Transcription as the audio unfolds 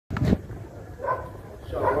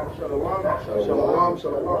Shalom. Shalom,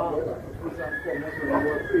 shalom.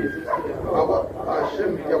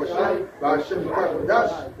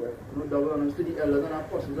 Double honors to the elders and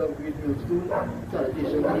apostles of Great Millstone.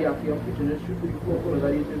 Salutation to the Aki of Kitchener Street, to the four colors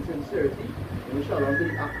of in sincerity. And shalom to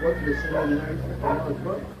the Aqua, to the seminary, and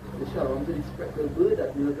husband. The shalom to the speckled bird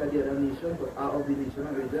that we look at the other nation, but are of the nation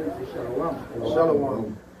of Israel. We say shalom.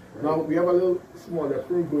 Shalom. Now we have a little small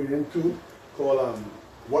reference going into called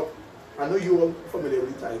what I know you all familiar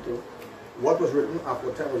with the title. What was written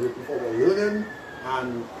afortime was written for our learning,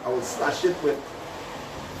 and I will slash it with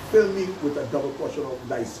fill me with a double portion of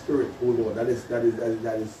thy spirit, O Lord. That is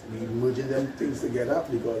we merging them things together,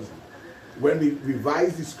 because when we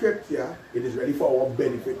revise the scripture, it is ready for our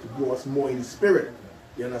benefit to grow us more in the spirit.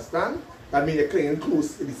 You understand? That means you're clinging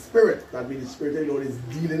close to the spirit. That means the spirit of the Lord is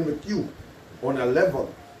dealing with you on a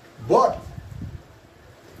level. But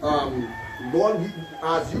Lord,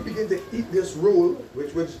 as you begin to eat this role,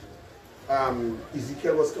 which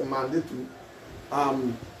Ezekiel was commanded to,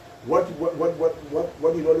 what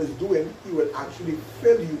the Lord is doing, He will actually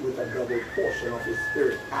fill you with a double portion of His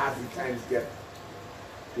Spirit as the times get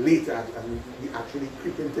later, and we actually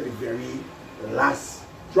creep into the very last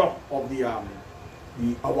drop of the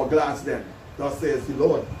hourglass. Then, thus says the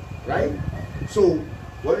Lord, right? So,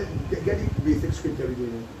 what is get the basic scripture we're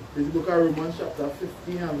doing? This book of Romans chapter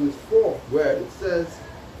 15 and verse 4, where it says,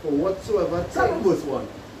 for whatsoever things... verse 1.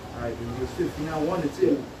 Alright, in verse 15 and 1 it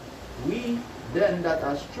says, we then that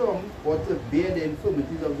are strong ought to bear the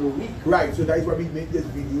infirmities of the weak. Right, so that is why we make these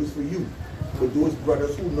videos for you. For those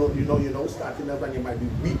brothers who know, starting out and you might be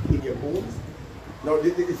weak in your bones. Now,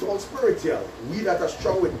 it's all spiritual. We that are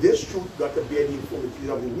strong with this truth got to bear the infirmities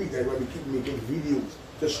of the weak. That's why we keep making videos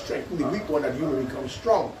to strengthen the weak one, that you will become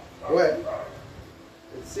strong. Well,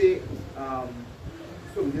 let's say,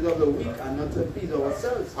 infirmities of the weak and not to please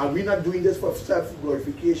ourselves. And we're not doing this for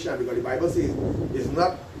self-glorification, because the Bible says it's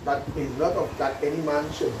not of that any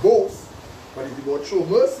man should boast, but it's about show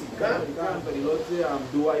mercy. But the Lord says,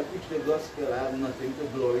 do I preach the gospel, I have nothing to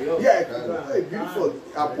glory of. Yeah, very beautiful.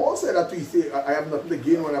 Paul said that too. He said, I have nothing to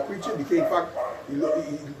gain when I preach it. He said, in fact,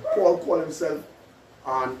 Paul called himself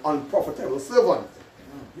an unprofitable servant.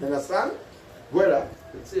 You understand? Well,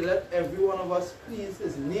 it says, let every one of us please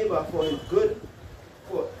his neighbor for his good,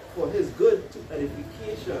 for his good to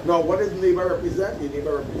edification. Now, what does neighbor represent? Your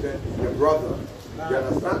neighbor represents your brother. You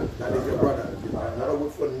understand? That is your brother. Another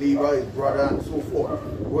word for neighbor is brother, and so forth.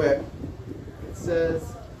 Where it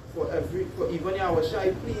says, for even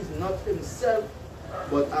Yahushua pleased not himself,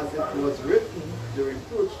 but as it was written, the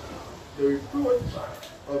reproach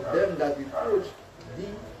of them that reproach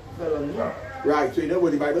thee fell on me. Right, so you know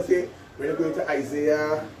what the Bible says? When you go into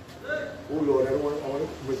Isaiah, oh Lord, I want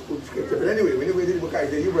to misquote scripture. But anyway, when you go into the book of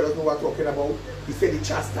Isaiah, you brothers know what I'm talking about. He said the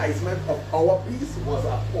chastisement of our peace was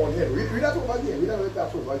upon him. Read that over again. Read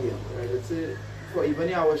that over again. Right, it says, for even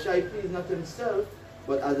Yahushua pleased not himself,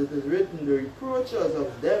 but as it is written, the reproaches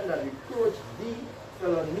of them that reproach thee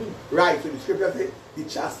fell on me. Right, so the scripture says the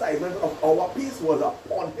chastisement of our peace was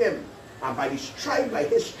upon him. And by his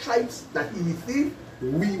stripes that he received,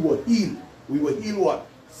 we were healed. We were healed what?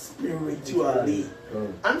 Spiritually.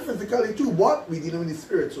 And physically too, but we dealing with the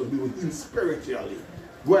spirit, so we were healed spiritually.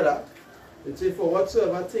 Whether it says, for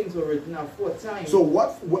whatsoever things were written afortime. So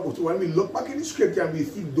when we look back in the scripture and we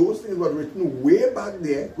see those things were written way back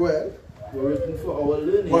there, well, were written for our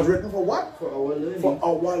learning. Was written for what? For our learning. For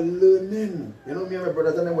our learning. You know, me and my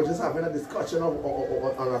brothers and them were just having a discussion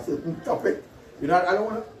on a certain topic. You know, I don't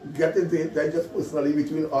want to get into it, that just personally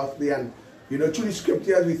between us there, and you know, through the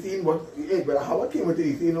scriptures we seen what, hey, but how I came with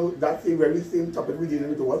it, you know, that same very same topic we dealing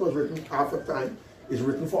with, what was written afortime is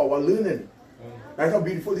written for our learning. That's how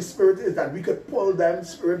beautiful the spirit is, that we could pull that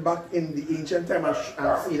spirit back in the ancient time and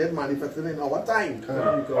see it manifesting in our time.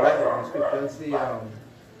 Because the scriptures say, we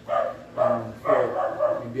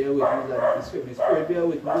bear witness that the spirit bear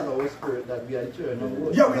witness with our spirit that we are the children of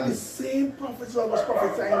God. Yeah, we're the same prophets that was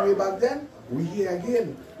prophesying way back then. We here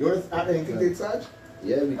again. You want to add anything to it, Sarge?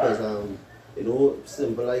 Yeah, because you know,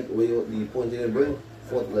 simple like the point you bring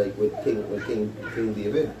forth, like with King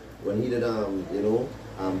David, when he did you know,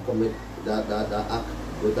 commit that act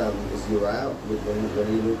with Uriah, when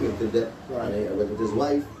he came to death, right. And he went with his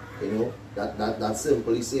wife, you know, that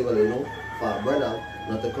simply say, well, you know, for a brother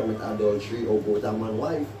not to commit adultery or go with a man's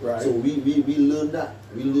wife. Right. So we learn that.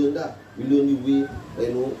 We learn the way,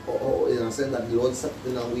 you know, in a sense that the Lord set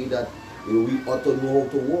in a way that, you know, we ought to know how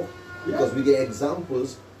to walk. Because we get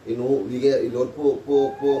examples, you know, we get, you know,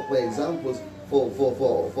 for examples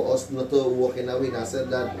for us not to walk in a way. And I said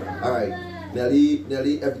that, all right,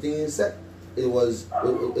 nearly everything is set. It was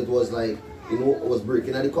like, you know, it was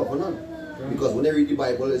breaking at the covenant. Because when they read the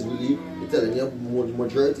Bible, it's really telling you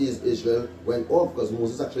majority is Israel went off, because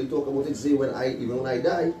Moses actually talk about it, say even when I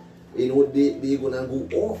die, you know, they gonna go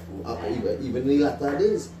off even in the latter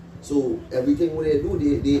days. So everything when they do,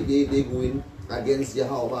 they go in against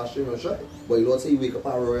Yahweh Hashem. But the Lord say, wake up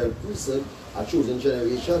a royal priesthood, a chosen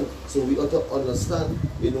generation. So we ought to understand,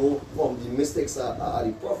 you know, from the mistakes are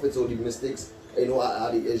the prophets, or the mistakes, you know,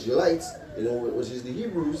 are the Israelites, you know, which is the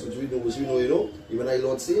Hebrews, which we know, you know, even our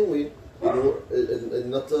Lord same way, you know,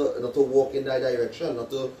 not to walk in that direction,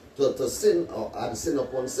 not to sin or add sin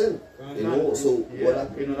upon sin, you know. So yeah,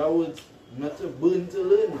 in other words, not to burn to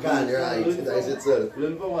learn.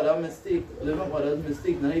 Learn from other mistake, learn from others'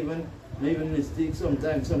 mistake, not even mistakes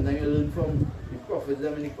sometimes. Sometimes you learn from the prophets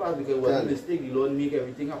them in the past, because when a mistake, the Lord make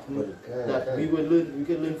everything happen that we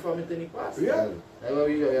can learn from it in the past. Yeah. Like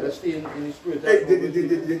we gotta stay in the spirit. Hey,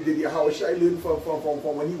 did Yahushua learn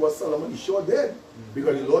from when he was Solomon? He sure did.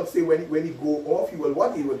 Because the Lord say when he go off, he will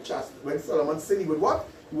what? He will when Solomon sinned, he would what?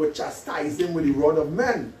 He would chastise him with the rod of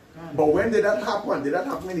men. But when did that happen? Did that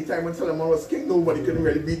happen any time when Solomon was king? Nobody couldn't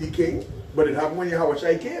really be the king. But it happened when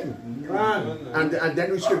Yahushua came. And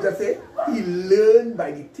then the scripture say, he learned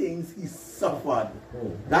by the things he suffered.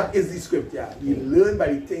 That is the scripture. He learned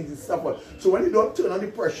by the things he suffered. So when you don't turn on the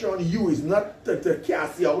pressure on you, it's not to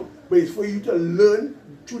cast you out, but it's for you to learn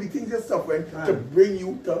through the things you're suffering to bring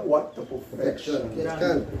you to what? To perfection. Yes,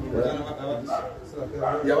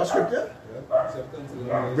 You have a scripture?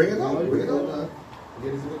 Bring it out. Bring it out.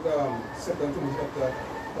 There is a book, 2 Timothy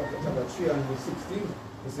chapter 3 and verse 16.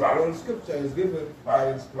 It says, all scripture is given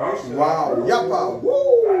by inspiration. Wow. Yappa.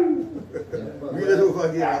 Woo! Read it over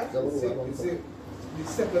again. It says, the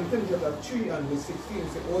 2 Timothy chapter 3 and verse 16.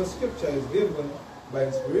 It says, all scripture is given by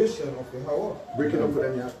inspiration of Yahweh. Break it up for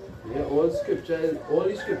them, yeah. Yeah, all the scripture, the whole,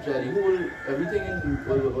 everything in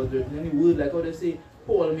the was written in the word, like how they say,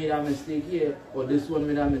 Paul made a mistake here, or this one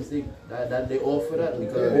made a mistake, that they offer that,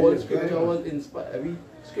 because all scripture was inspired, every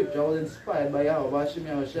scripture was inspired by Yahweh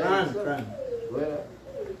Hashem. Well,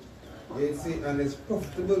 you see, and it's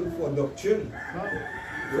profitable for doctrine,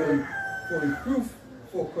 for reproof,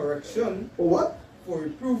 for correction. For what? For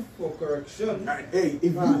reproof, for correction. Hey,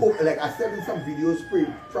 if you open, like I said in some videos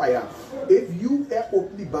prior, if you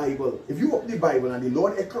open the Bible, and the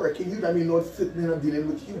Lord is correcting you, that means Lord sitting and dealing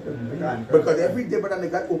with you. Because every day, Brother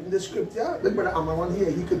God open the scripture. Look, Brother Amaran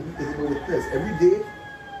here, he could be a witness. Every day,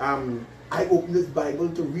 I open this Bible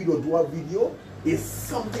to read or do a video. It's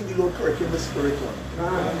something the Lord correcting the spirit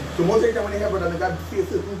on. So most of the time when I hear Brother God say a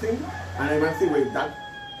certain thing, and I might say, wait, that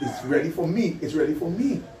is ready for me. It's ready for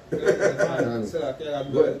me. So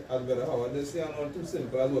I'd better how they say I'm not too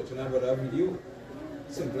simple as watching a brother video.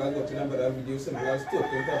 Simple as watching a brother video, simple as talking to a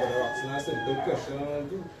brother asking a simple question and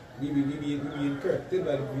do. We being corrected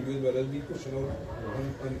by the videos, brothers be pushing out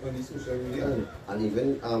on the social media. And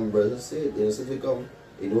even brothers say, you know, since we come,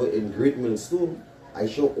 you know, in Great Millstone, I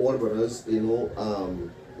show all brothers, you know,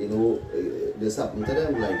 this happened to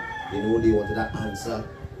them, like, you know, they wanted an answer.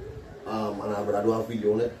 And I would do a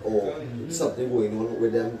video on it, or something going on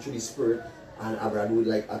with them through the spirit. And I would do,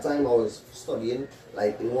 like, at time I was studying,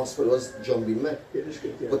 like, in one spirit was jumping me,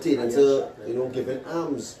 pertaining to, you know, giving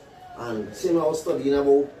alms. And same I was studying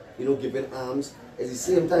about, you know, giving alms. At the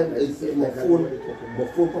same time, my phone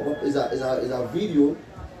pop up is a video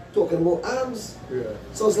talking about alms.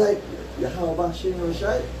 So it's like, yeah, how about Hashem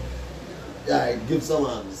Rashad? Yeah, give some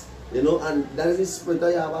alms. You know, and that is the spirit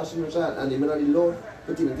of Yahweh Hashem Rashad. And even the Lord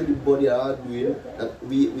put him into the body are doing that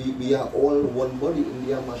we are all one body in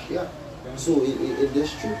the Mashiach. So in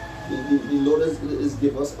this truth, the Lord is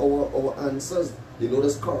give us our answers. The Lord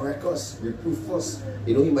is correct us, reproof us.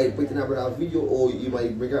 You know, He might put in a brother video, or you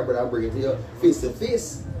might bring a brother, bring it to you face to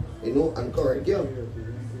face, you know, and correct you.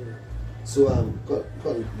 So go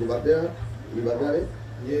back there. You back there?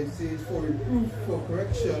 Yeah, it says for reproof, for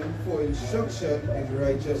correction, for instruction in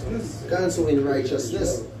righteousness. So in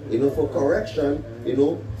righteousness, you know, for correction, you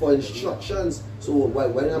know, for instructions. So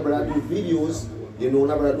when a brother do videos, you know,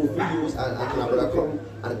 when a brother do videos and a brother come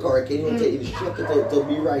and correct you, to instruct you to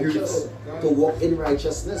be righteous, to walk in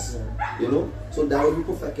righteousness, you know. So that will be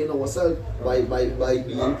perfecting ourselves by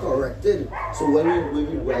being corrected. So when we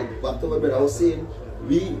like back to what brother was saying,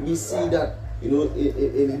 we see that, you know,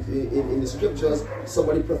 in the scriptures,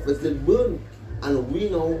 somebody prophets did burn, and we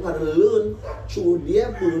now had to learn through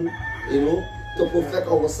their burn, you know, to perfect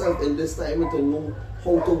ourselves in this time and to know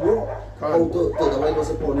how to walk, how to divide us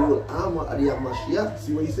upon the whole armor of the Mashiach.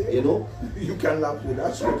 See what you say? You know, you can laugh with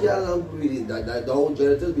that. You can laugh with it. That whole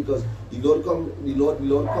generator, because the Lord come, you know,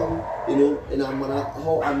 in a manner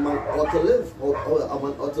how a man ought to live, how a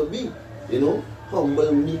man ought to be, you know,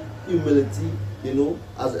 humble, meek, humility. you know,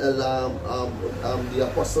 as the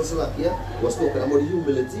apostles like here was talking about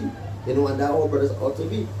humility, you know, and that our brothers ought to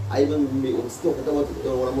be. I even was talking about it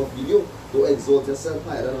on one of my video, to exalt yourself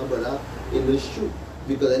higher than a brother in the truth.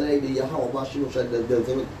 Because then I did how much you should dealt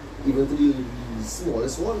with even to the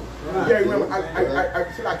smallest one. Right. Yeah, I remember. I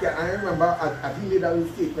remember. I think made that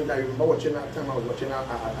statement. I remember watching that time. I was watching a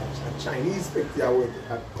Chinese picture with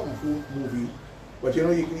a kung fu movie. But you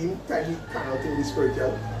know, you can even kind of think the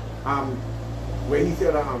spiritual. Where he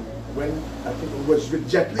said, when I think it was with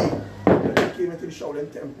Jet Li, he came into the Shaolin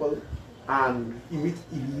Temple, and he meet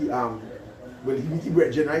the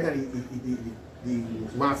Bridget, right? And the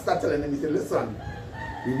master telling him, he said, listen,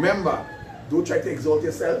 remember, don't try to exalt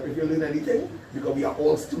yourself if you learn anything, because we are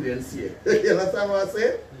all students here. You understand what I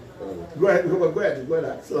say? Go ahead.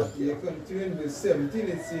 So, yeah, continuing with 17,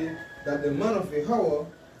 it says that the man of the hour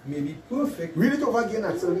may be perfect. Read it over again,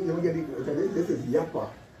 actually. Let me get it. This is Yapa.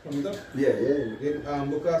 Yeah. In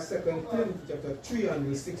book of 2 Timothy chapter 3 and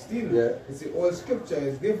verse 16, yeah. It says all scripture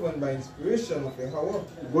is given by inspiration of the hour.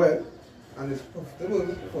 Go ahead. And it's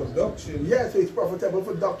profitable for doctrine. Yeah, so it's profitable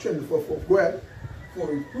for doctrine. For go ahead. For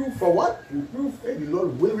reproof. For what? Reproof. Hey, the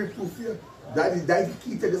Lord will reproof you. That is the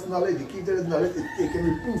key to this knowledge. The key to this knowledge is taking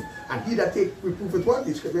reproof. And he that take reproof is what?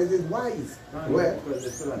 The scripture is wise. Where? Because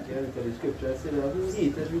the scripture said, who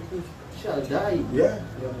hateth reproof shall die. Yeah.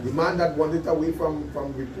 The man that wandered away from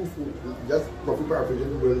reproof, just profit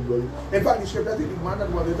paraphrasing, will. In fact, the scripture says, the man that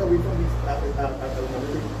wandered away from this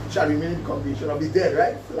shall remain in the congregation of the dead,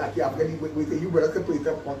 right? So like you have we say you brothers can play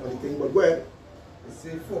up on the thing, but where? It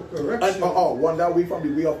says for correction. Wander away from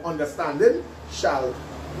the way of understanding shall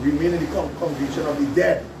remain in the congregation of the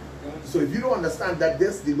dead. So if you don't understand that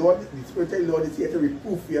the Spirit of the Lord is here to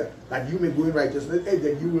reproof you, that you may go in righteousness, and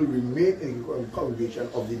then you will remain in the congregation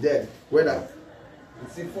of the dead. Where that?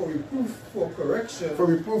 It says for reproof, for correction. For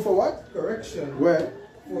reproof for what? Correction. Where?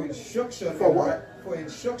 For instruction. For what? For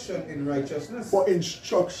instruction in righteousness. For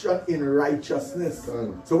instruction in righteousness.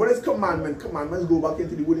 So what is commandment? Commandments go back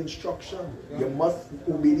into the word instruction. You must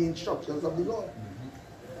obey the instructions of the Lord.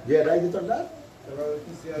 Yeah, right it on that?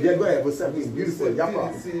 Yeah, go ahead. Verse 17. Beautiful. It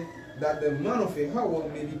says that the man of Yahweh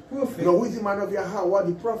may be perfect. Now, who is the man of Yahweh?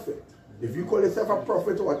 The prophet. If you call yourself a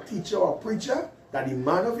prophet or a teacher or a preacher, that the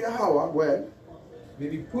man of Yahweh, well, may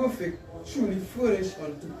be perfect, truly furnished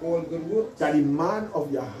unto all good works. That the man of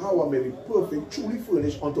Yahweh may be perfect, truly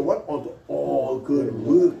furnished unto what? Unto all good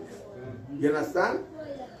works. You understand?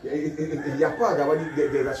 In Yahweh,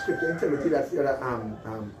 there's a scripture in Timothy that says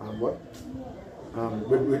what?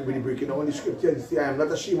 When you breaking down the scripture, you say, I am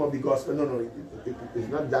not ashamed of the gospel. No, it's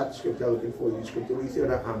not that scripture I'm looking for. The scripture where you say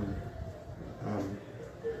that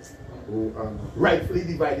rightfully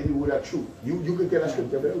dividing the word of truth. You can get a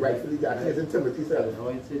scripture there, rightfully dividing. It's in Timothy 7. No,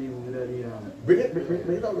 it said the word of the Bring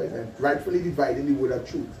it out right now. Rightfully dividing the word of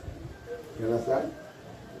truth. You understand?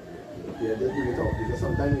 Yeah, just bring it out. Because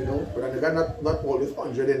sometimes, you know, but I got not always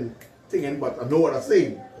 100 in thinking, but I know what I'm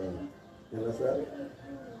saying. You understand?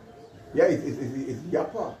 Yeah, it's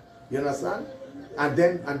Yapa. You understand? And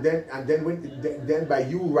then by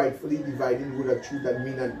you rightfully dividing the word of truth, that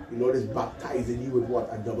means that the Lord is baptizing you with what?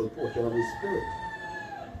 A double portion of His Spirit.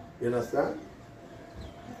 You understand?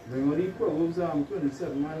 Remember the Proverbs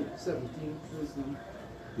 27 and 17 verse 9?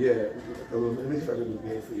 Yeah, let me see if I can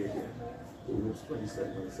get it for you here. Proverbs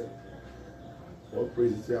 27 and 7. All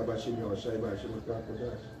praises to Abashim Yahushai Bashim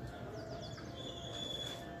Kodash.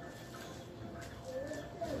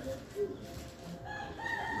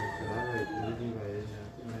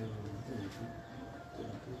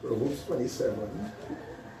 Proverbs 27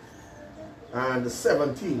 and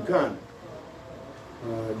 17, can.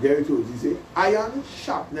 There it is. He said, iron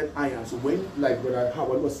sharpened iron. So when, like Brother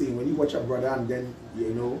Howard was saying, when you watch a brother and then,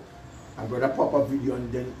 you know, a brother pop up video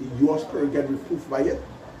and then your spirit get reproof by it,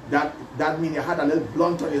 that means you had a little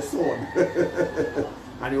blunt on your sword.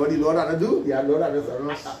 And what the Lord had to do? Yeah, Lord had to a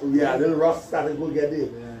little rust started to go get there. Yeah.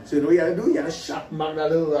 So you know what you had to do? You had to sharp man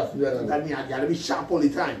that little rust. That means you had to be sharp all the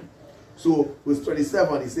time. So verse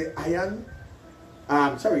 27, he said, Proverbs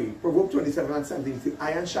 27 and 17, he said,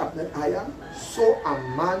 iron sharpened iron, so a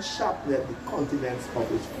man sharpened the countenance of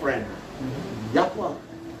his friend. Yahweh.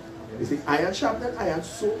 He said, iron sharpened iron,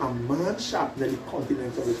 so a man sharpened the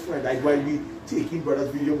countenance of his friend. That's why we taking brothers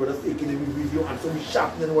video, brothers taking the video, and so we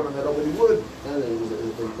sharpening one another with the word. And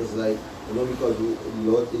it's like, you know, because the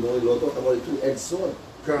Lord talked about the two-edged sword.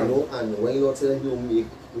 You know, and when the Lord said He will make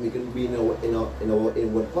it be in our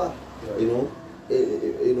inward part. You know,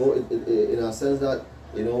 in a sense that,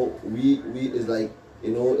 you know, we is like,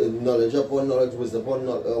 you know, knowledge upon knowledge, wisdom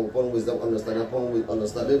upon wisdom, understanding upon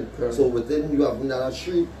understanding. So within you have another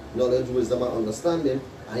three, knowledge, wisdom, and understanding,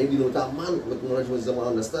 And if you know that man with knowledge, wisdom, and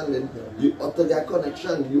understanding, you ought to get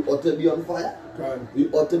connection, you ought to be on fire, you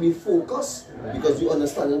ought to be focused, because you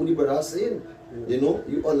understand what the brother is saying. You know,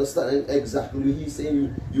 you understand exactly what he's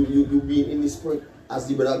saying. You being in the spirit as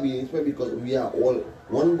the brother being in the spirit, because we are all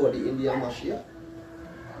one body in the Mashiach.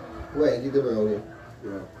 Where did the brother?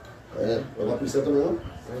 Yeah. What we said to him?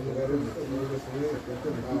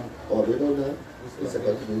 Oh, they don't know. It's a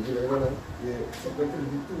continuity right now. Yeah, Second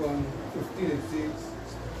Timothy 2:15 it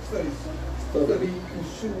says, study to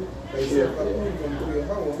show yourself approved unto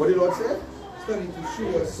Yahweh. What did the Lord say? Study to show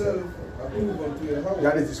yourself approved unto Yahweh.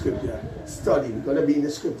 That is the scripture. Study. We're going to be in the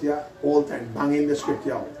scripture all time, banging the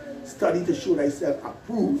scripture out. Study to show thyself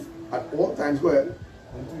approved at all times. Well,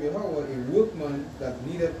 unto Yahweh, a workman that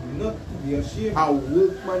needeth not to be ashamed. A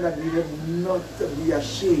workman that needed not to be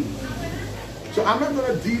ashamed. So I'm not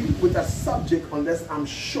going to deal with a subject unless I'm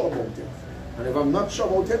sure about it. And if I'm not sure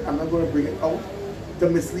about it, I'm not going to bring it out to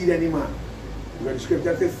mislead any man. Because the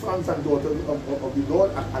scripture says sons and daughters of the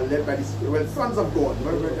Lord are led by the Spirit. Well, sons of God.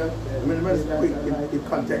 Remember in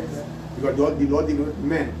context. Because the Lord deals with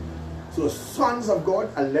men. So sons of God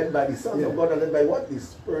are led by the sons of God are led by what? The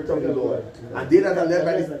Spirit of the Lord. And they that are led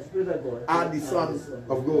by the Spirit of God are the sons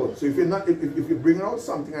of God. So if you're not, if you're bringing out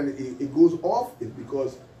something and it goes off, it's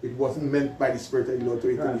because it wasn't meant by the Spirit of the Lord to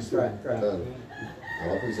be so.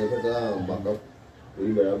 Our president back up,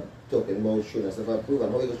 we were talking about showing yourself approved,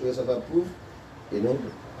 and how you go show yourself approved. You know,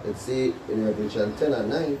 it say in Revelation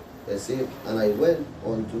 10:9, it say, and I went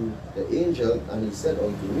unto the angel, and he said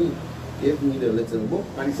unto me, give me the little book.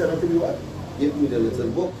 And he said unto me what? Give me the little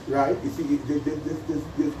book. Right. You see,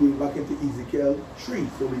 this going back into Ezekiel 3.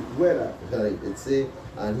 So we wear that. Right. It say,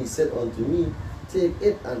 and he said unto me, take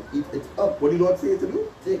it and eat it up. What did the Lord say to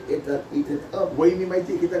do? Take it and eat it up. What do you mean by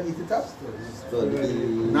take it and eat it up? Study.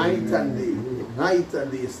 Night and day. Night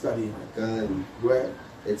and day studying. And where?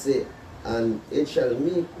 It say, and it shall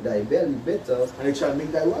make thy belly bitter. And it shall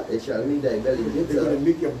make thy what? It shall make thy belly bitter. It's going to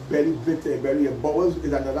make your belly bitter. Your bowels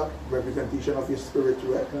is another representation of your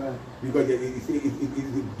spiritual. Because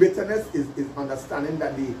the bitterness is understanding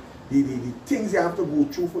that the things you have to go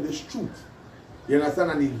through for this truth. You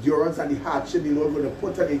understand? And the endurance and the hardship the Lord going to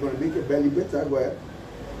put on, it's going to make your belly bitter. Go ahead.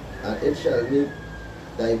 And it shall make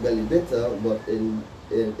thy belly bitter, but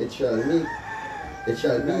it shall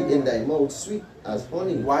be in thy mouth sweet as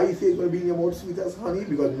honey. Why you say it's going to be in your mouth sweet as honey?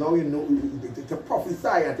 Because now you know to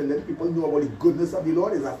prophesy and to let people know about the goodness of the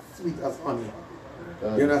Lord is as sweet as honey.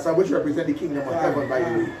 You understand? Which represent the kingdom of heaven, by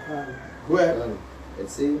the way. Go ahead. It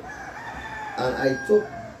says, and I took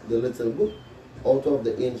the little book out of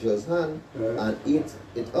the angel's hand and ate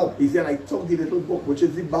it up. He said, I took the little book, which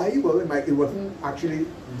is the Bible. It wasn't actually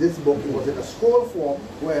this book, it was in a scroll form.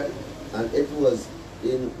 Well, and it was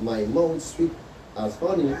in my mouth sweet as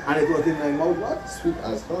honey. And it was in my mouth what? Sweet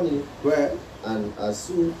as honey. Well, and as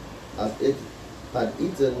soon as it had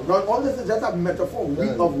eaten. Now all this is just a metaphor. We,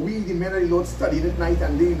 the men of the Lord, studied it night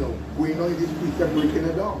and day now. Going on in this week and breaking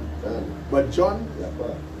it down. But John,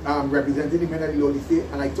 representing the men of the Lord, he said,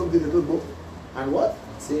 and I took the little book, and what?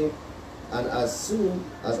 Say, and as soon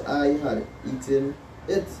as I had eaten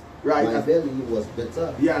it, right, my belly was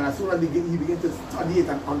bitter. Yeah, and as soon as he began to study it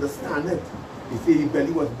and understand it, he said his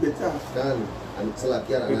belly was bitter. And so like,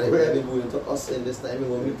 yeah, and I've been going to us in this time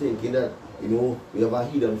when we thinking that, you know, we have a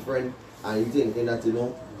hidden friend, and you thinking that, you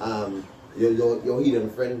know, your hidden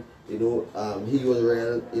friend, you know, he was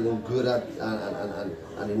real, you know, good at,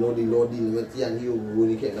 and you know, the Lord dealing with you, and he when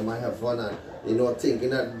he came to my have fun, and, you know,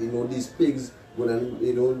 thinking that, you know, these pigs, when,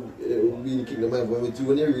 you know, be in the kingdom of heaven with you,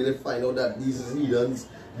 when you really find out that these heathens,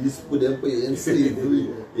 these put them in slavery,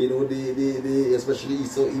 you know, they especially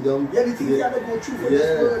Esau, Edom. Yeah, the things you have to go through for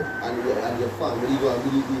this word. And your family go and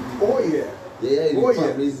be oh yeah. Yeah, your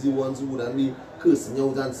family is the ones who would be cursing you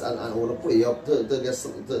and want to pray up to get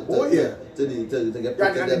something to get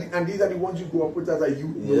protected. And these are the ones you go up with as a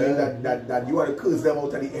youth, knowing that you want to curse them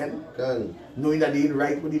out at the end. Knowing that they ain't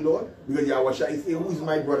right with the Lord. Because you are say, who's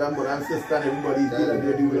my brother and sister, and everybody is good and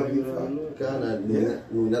they're doing the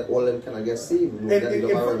knowing that all them can get saved.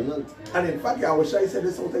 And in fact, I wish I said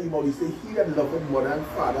this out of your mouth. He said, he that loveth mother and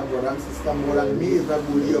father, brother and sister more than me is not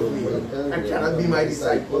worthy of me and cannot be my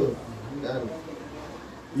disciple.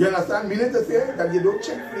 You understand? Meaning to say that you don't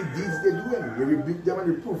check for the deeds they're doing. You rebuke them and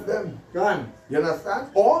reproof them. You understand?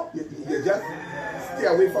 Or you just stay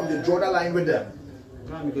away from the draw the line with them.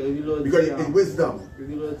 Because it's wisdom. If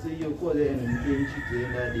you don't say you call the enemy in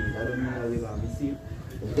that day, that don't mean that they're going to be saved.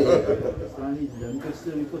 So I need them to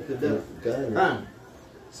still be put to death.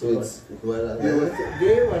 So it's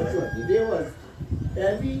there was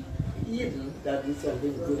every evil that is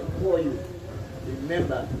something good for you.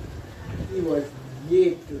 Remember, he was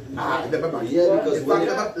yet to be. Yeah, because in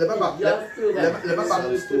fact, let me back.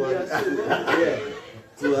 Psalms 2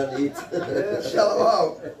 and 8. Shalom.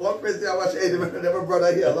 One question I was saying, never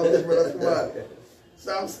brother here. I love this brother so much.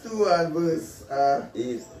 Psalms 2 and verse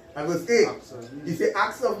 8. And verse 8. He said,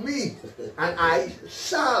 ask of me, and I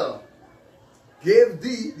shall give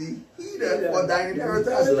thee the heathen for thine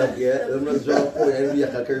inheritance. So like, yeah, let me just draw a point and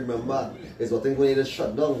I can remember. It's what I think when they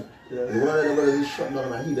shut down. One of them brothers shut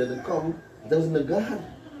down and he didn't come. That was in the God.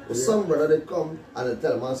 But some brother they come and they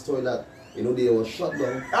tell my story that, you know, they were shut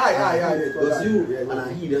down. It was you.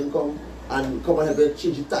 And he didn't come and come and help them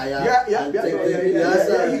change the tire.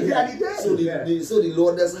 So the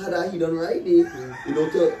Lord just had a hidden right there, you know,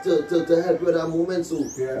 to help you at that moment. So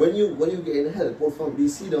when you get help from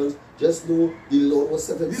these heathens, just know the Lord was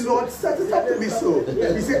set it. The Lord set it up to be so.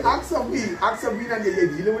 He said, ask of me, and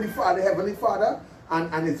you're dealing with the Father, Heavenly Father,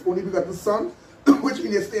 and it's only begotten Son, which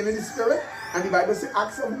means you're staying in the Spirit. And the Bible says,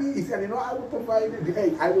 ask of me. He said, you know, I will provide you.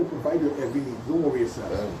 Hey, I will provide you every need. Don't worry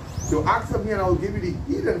yourself. So ask of me and I will give you the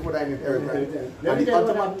heathen for thine inheritance. And the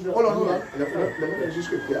ultimate, hold on. Let me finish the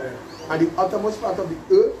scripture. And the uttermost part of the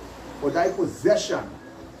earth for thy possession.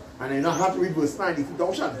 And you don't have to read verse 9. He said,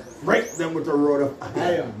 thou shalt break them with a rod of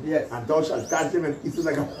iron. Yes. And thou shalt dash them in pieces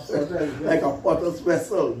like a potter's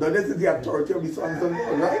vessel. Now this is the authority of the sons of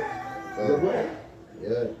God, right?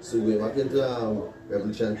 Yeah, so we're back into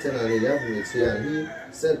Revelation 10 and 11, it's here, and he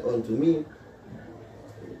said unto me,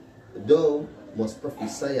 thou must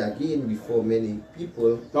prophesy again before many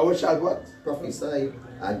people. Thou shalt what? Prophesy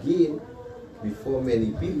again before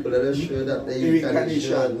many people. Let us show that the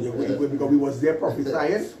incarnation. Because we was there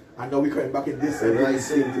prophesying, and now we're coming back in this. Right,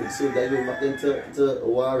 so that you're back into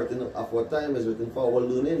war written afortime is written for our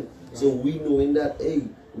learning. So we knowing that, hey,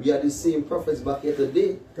 we are the same prophets back here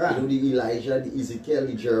today. You know, the Elijah, the Ezekiel,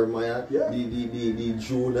 the Jeremiah, the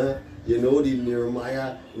Jonah, you know, the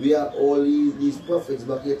Nehemiah. We are all these prophets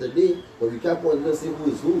back here today, but we can't point to say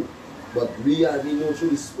who is who. But we know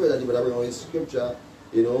through the Spirit that you better bring on in scripture,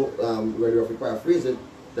 you know, when you have to paraphrase it,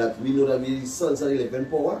 that we know that we are the sons of the living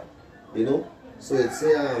power, you know. So it's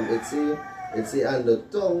a and the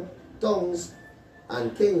tongues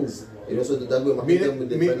and kings, you know, so that we make them with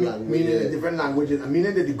different languages. Meaning in different languages, and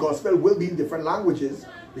meaning that the gospel will be in different languages,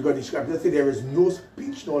 because the scripture says there is no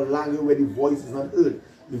speech nor language where the voice is not heard.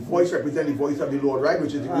 The voice represents the voice of the Lord, right,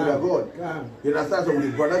 which is the word of God. You understand? So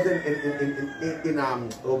the brothers in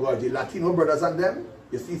oh God, the Latino brothers and them,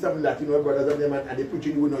 you see some Latino brothers and them, and they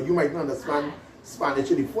preaching, you know, you might not understand Spanish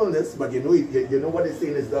to the fullness, but you know what they're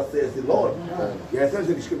saying is thus says the Lord. You understand?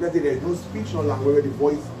 So the scripture says there is no speech nor language where the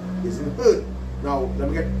voice isn't heard. Now,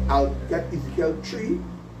 I'll get Ezekiel 3,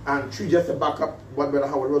 and 3 just to back up what Brother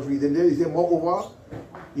Howard was reading there. He said, moreover,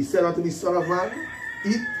 he said unto me, son of man,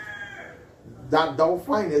 eat that thou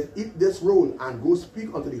findest, eat this roll, and go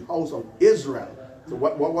speak unto the house of Israel. So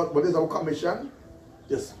what is our commission?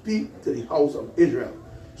 To speak to the house of Israel.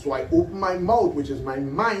 So I open my mouth, which is my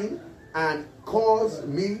mind, and cause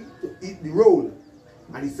me to eat the roll.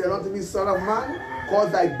 And he said unto me, son of man,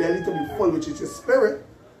 cause thy belly to be full, which is your spirit,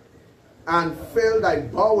 and fill thy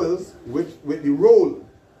bowels with the roll.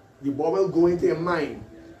 The bowel go into your mind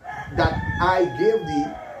that I gave thee.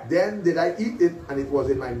 Then did I eat it, and it was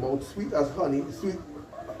in my mouth sweet as honey. And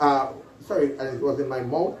it was in my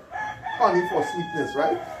mouth honey for sweetness,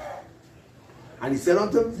 right? And he said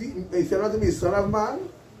unto me, son of man,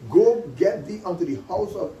 go get thee unto the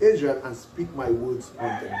house of Israel and speak my words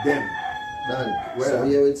unto them. So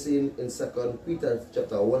here it's in 2 Peter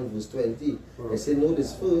chapter 1 verse 20. It says,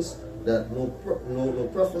 notice first that no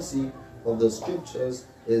prophecy of the scriptures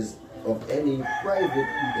is of any private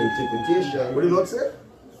interpretation. What did the Lord say?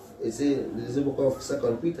 It says in the book of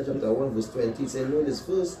 2 Peter chapter 1 verse 20. It says, notice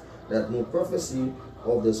first that no prophecy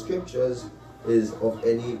of the scriptures is of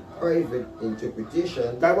any private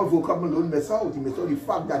interpretation. That was vocab alone miss out. He missed out the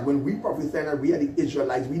fact that when we prophesy and we are the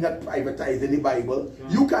Israelites, we not privatizing the Bible.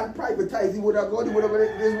 You can't privatize the word of God. The word of God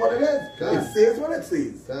is what it is. It says what it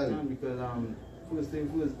says. Because first thing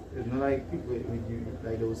first, it's not like people with you,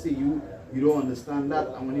 like they will say you don't understand that,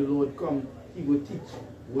 and when the Lord come, he will teach.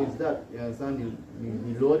 What is that? You understand?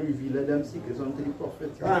 The Lord revealed them secrets unto the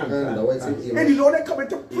prophets. And the Lord ain't coming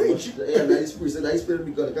to preach.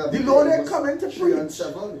 The Lord ain't coming to preach.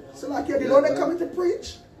 So like the Lord ain't coming to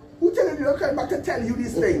preach. Who tell you the Lord coming back to tell you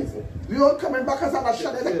these things? The Lord coming back as a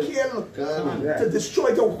shadow to kill, to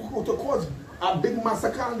destroy, to cause a big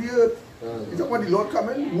massacre on the earth. Is that when the Lord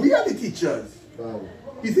coming? We are the teachers.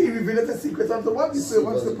 He said he revealed the secrets unto what? The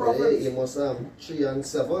servants, the prophets. Amos 3 and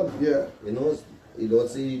 7. Yeah. You know, He Lord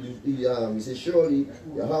say, he says, surely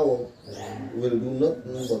Yahweh will do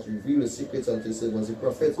nothing but reveal the secrets unto his servants the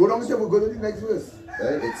prophets. Go down, go to the next verse.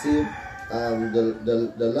 Right? It says,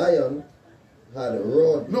 the lion had a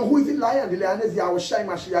rod. No, who is the lion? The lion is Yahweh Shai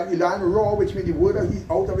Mashiach. The lion roar, which means the word of his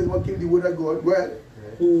out of his mouth came the word of God. Well,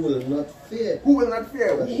 who will not fear? Who will not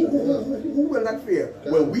fear? Who will not fear?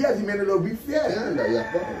 Well, we as the men of the Lord, we fear.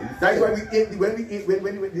 That's why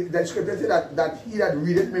when the scripture says that he that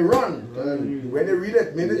readeth may run. When they read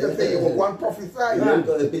it, minister say, you go and prophesy.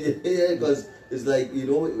 Yeah, because it's like, you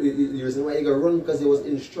know, the reason why he got run because he was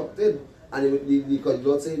instructed. And because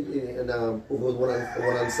God said in Proverbs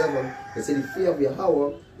 1:7, he said the fear of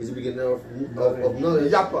Yahweh is the beginning of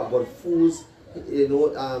knowledge, but fools, you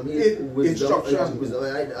know, instructions.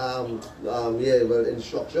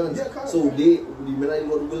 Instructions. Yeah, so the men of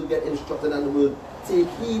God will get instructed and will take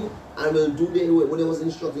heed and will do what they was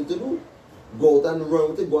instructed to do. Go out and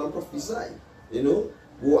run with it, go and prophesy, you know,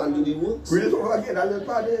 go and do the works. Read it over again, that little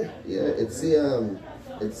part there. Yeah, it say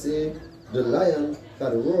the lion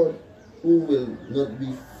had a rod. Who will not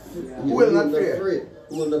be who will not fear? Afraid?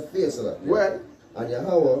 Who will not fear, so that? Well, and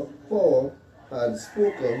Yahweh, Paul had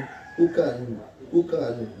spoken, who can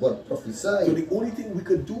but prophesy. So the only thing we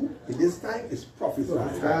could do in this time is prophesy.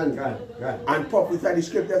 And prophesy, the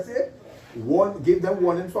scripture said, give them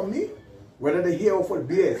warning from me, whether they hear or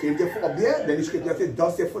forbear. So if they forbear, then the scripture says,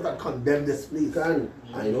 thus they foot and condemn this place. I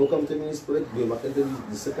know come to me in spirit, go back into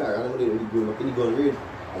the second, I know they go back in the gun read.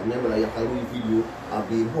 I remember like I can video of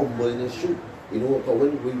being humble in his shoot. You know, because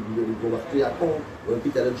when we go back to your account, when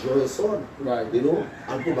Peter drew his sword, right, you know,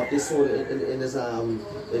 and put back his sword in his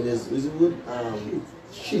what's it wood?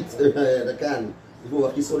 Sheet, the can. You go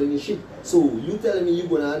back his sword in his sheet. So you telling me you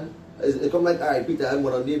gonna it come like, alright Peter, I'm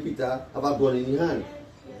gonna name Peter, have a gun in your hand.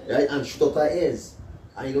 Right? And shoot out her ears.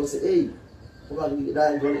 And you don't say, hey, come on, get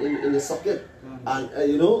that gun in the socket. And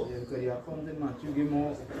you know, because you come to match, you give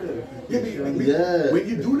more. When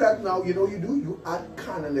you do that now, you know you add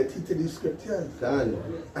carnality to the scriptures. And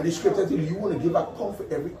the scriptures tell you want to give account for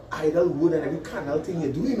every idle word and every carnal thing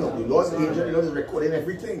you do. You know, the Lord's angel, the Lord is recording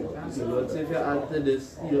everything. The Lord says if you add to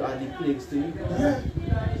this, you add the plagues to you. Yeah.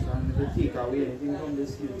 And if you take away anything from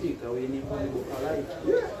this, you take away anything from the book of life.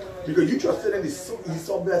 Yeah. Because you trusted in His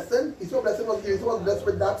so blessing. His so blessing was blessed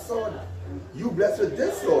with that sword. You blessed with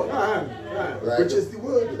this sword, right, which is the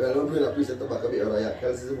word. I don't bring a precept back a bit earlier.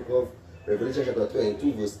 Because the book of Revelation chapter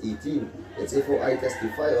 22 verse 18. It says, for I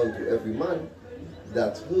testify unto every man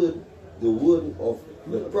that heard the word of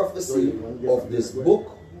the prophecy of this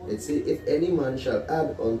book. It says, if any man shall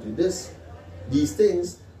add unto these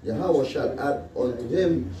things, Yahweh shall add unto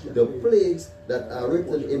him the plagues that are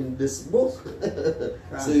written in this book.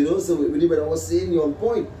 So you know, so when the brother was saying, you're on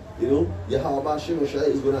point. You know, Yahweh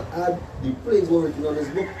is going to add the plagues were written on this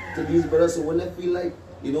book to these brothers. So when they feel like,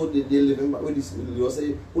 you know, they live with this, you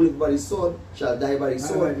say, who live by the sword shall die by the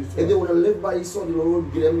sword. If they want to live by the sword, the Lord will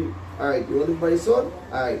give them, alright, you want to live by the sword?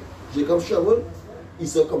 Alright, Jacob shovel,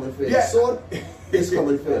 Esau coming fair. Yeah. Sword is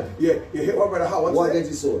coming fair. Yeah, you hear what Brother Howard What said?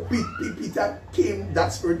 against the sword? Peter came, that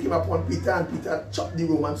spirit came upon Peter, and Peter chopped the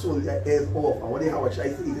Roman soldier ears off. And what the Howard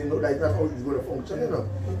said, he said, no, that's how he's going to function, you know.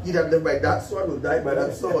 He that live by that sword will die by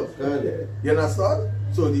that sword. You understand?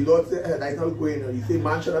 So the Lord said, that's how it's going on. He said,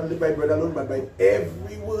 man shall not live by bread alone, but by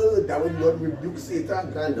every word. That when Lord rebuke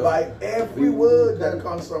Satan, by every word that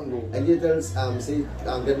comes from God. And you tell say,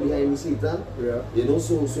 get behind me, Satan. Yeah. You know,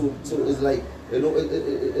 so it's like, you know,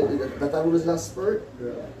 that was that spirit.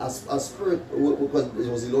 Yeah. A spirit, because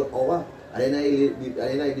it was the Lord hour. And then I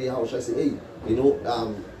how shall I say, hey, you know,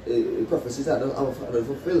 prophecies are not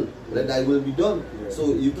fulfilled, then that will be done. Yeah.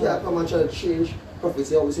 So you can't come and try to change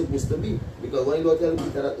prophecy how it's supposed to be. Because when you don't tell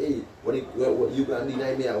Peter that, hey, when you can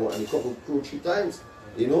deny me, and the couple crow 3 times,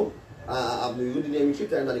 you know, you deny me 3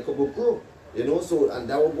 times and the couple crow. You know, so, and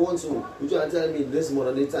that will go on. So you try to tell me this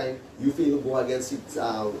modern time, you feel you go against it,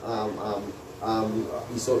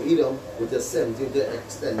 Esau Edom with a 70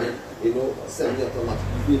 extended, you know, 70 automatic.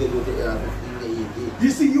 You feel you go to 15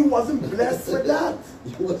 You see, you wasn't blessed with that.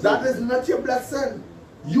 That is not your blessing.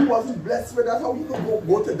 You wasn't blessed with that. How you can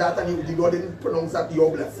go to that and the Lord didn't pronounce that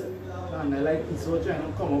your blessing? And I like Esau trying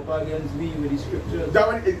to come up against me with the scriptures. That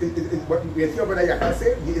one is what we see over there. I can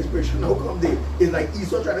say the inspiration now come there. It's like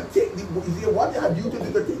Esau trying to take the, you see, what they have you to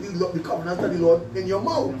do to take the covenant of the Lord in your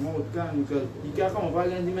mouth. Your mouth can, because you can't come up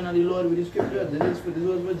against the men of the Lord with the scripture. This was for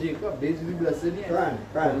Jacob. This is the blessing here.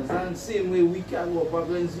 Right. And same way we can't go up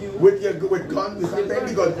against you. With guns,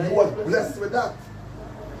 because you was blessed with that.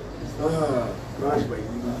 Gosh, boy.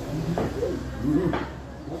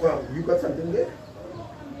 Well, you got something there?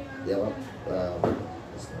 Yeah,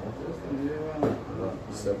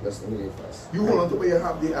 That's not really fast. You hold on to where you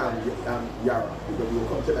have the Yara, because you'll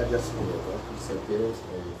come to that just now. Disappears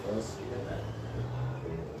very fast.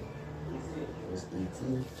 It's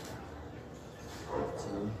 18.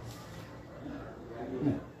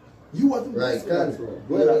 15. You wasn't Right, can.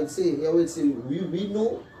 Well, wait, see, we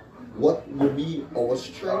know what will be our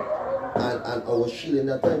strength and our shield in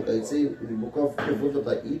that time. It say in the book of Proverbs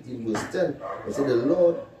chapter 18 verse 10, it said the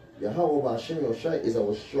Lord Yahweh Hashem Yoshai is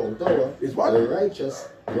our strong tower. Is what? The righteous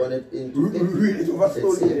run it into it. Read it over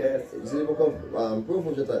slowly. It's in the book of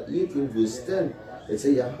Proverbs chapter 18 verse 10. It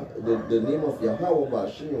says the name of Yahweh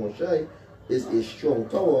Hashem Yoshai is a strong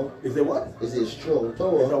tower. Is it what? Is a strong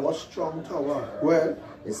tower. Is our strong tower. Well,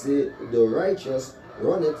 it says the righteous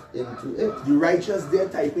run it into it. The righteous there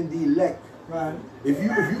type in the elect. Man. If you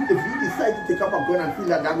decide to take up a gun and feel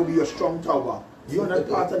like that will be your strong tower, you're not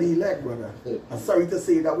part of the elect, brother. I'm sorry to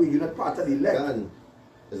say it that way, you're not part of the elect.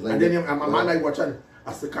 Like and then my man I watching,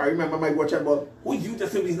 as the carry my man I watching, but who is you to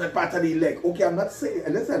say he's not part of the elect? Okay, I'm not saying,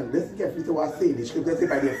 and listen carefully to what I say. The scripture says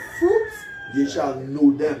by their fruits ye shall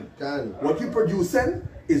know them. What you're producing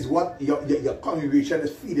is what your congregation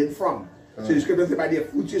is feeding from. So the scripture says by their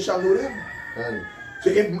fruits ye shall know them. So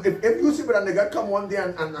if you see brother nigga come one day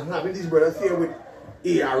and having these brothers here with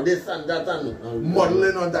AR this and that and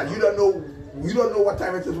modeling on that, you don't know what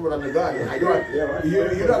time it is brother nigga. I don't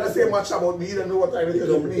you don't have to say much about me, you don't know what time it is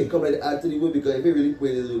with me. It come and add to the word, because if you really put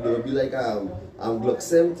it, it will be like Glock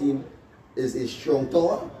 17 is a strong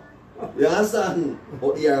tower. You understand?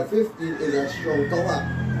 But AR-15 is a strong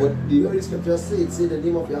tower. But the Holy Scripture say the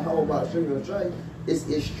name of Yahweh Hashem Yoshai is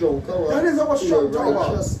a strong tower. That is our strong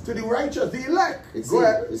tower. To the righteous, the elect. Go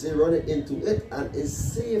ahead. It's run it into it and it's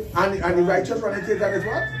safe. And the righteous run into it and it's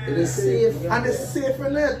what? It is safe. And it's safe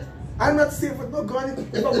in it. I'm not safe with no gun.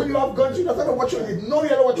 If when you have guns, you don't know what you need. No, you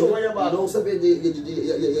know what you're worrying about. No, you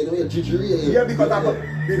know your jittery. Yeah, because that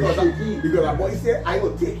boy said, I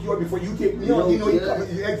will take you before you take me on. You know, you come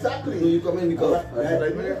in. Exactly. You know, you come in because.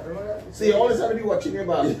 See, you always have to be watching your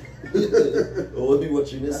back. Always be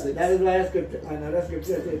watching this. That is why another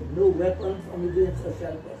scripture says, no weapon from against us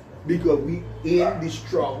shall prosper. Because we aim the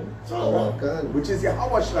strong tower, which is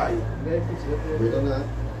Yahweh Shai. We don't know.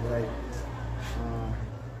 Right.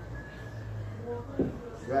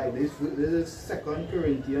 Right, this is 2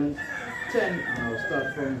 Corinthians 10, and I'll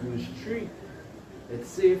start from verse 3. It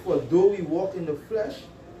says, for though we walk in the flesh,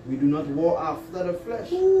 we do not war after the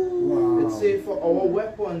flesh. Wow. It says, for our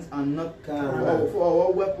weapons are not carnal. For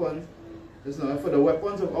our weapons, for the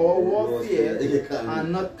weapons of our warfare are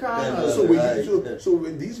not carnal. So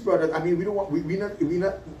with these brothers, I mean, we don't want, we not,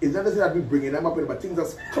 it's not that we bringing them up, but things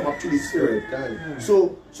that come up to the spirit.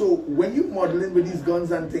 So when you modeling with these guns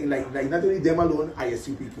and things, like not only them alone,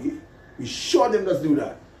 ISUPK, we sure them does do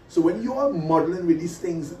that. So when you are modeling with these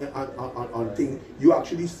things on things, you're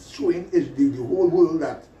actually showing the whole world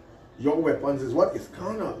that your weapons is what? Is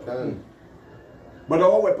carnal. But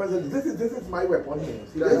our weapons, this is my weapon here.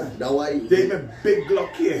 See that? Now why they have a big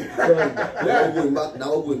Glock here.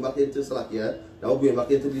 Now we're going back into Salakia. Now we're going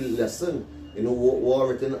back into the lesson. You know, war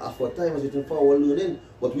written afortime is written for our learning.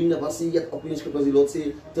 But we never see yet up in the scriptures the Lord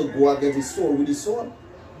say to go against the sword with the sword.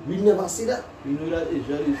 We never see that. We know that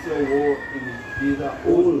Israel is still war in the days are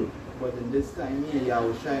old. But in this time here,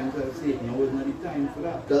 Yahweh himself said, it was not the time for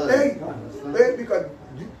that. Hey, because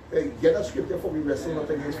get a scripture for we wrestle not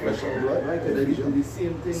against flesh and blood. Right, because the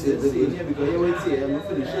same thing is saying here, because you always say, I'm not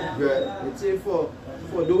finished it. It says, for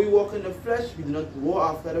though we walk in the flesh, we do not war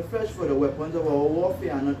after the flesh, for the weapons of our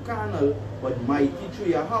warfare are not carnal, but mighty through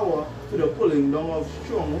Yahweh to the pulling down of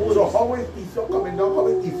strongholds. So how is Esau coming down? How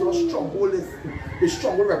is Esau's stronghold? The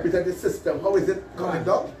stronghold represents the system. How is it coming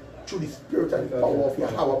down? Through the spirit and the power of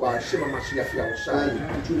Yahweh,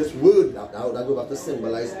 through this word. That go back to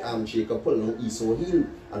symbolize Jacob pulling on Esau heel,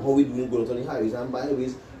 and how we doing going on the highways and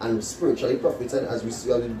byways, and spiritually prophesying as we see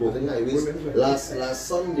how we go on the highways. Last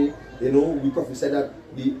Sunday, you know, we prophesied that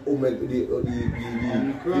the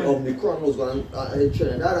Omicron was going to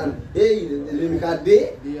Trinidad, and hey, the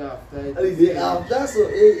day after, so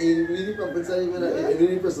hey, really prophesied,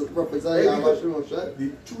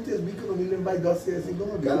 the truth is we can only live by God says it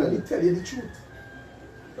God. Let me tell you the truth.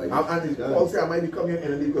 And Paul said I might become your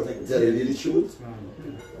enemy because I tell you the truth.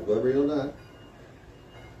 God bring on that.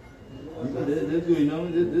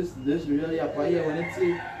 This really applies when it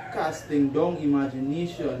says casting down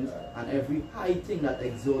imaginations and every high thing that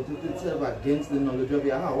exalted itself against the knowledge of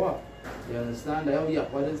Yahweh. You understand? That we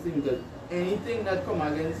apply this thing because anything that come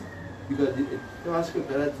against, because the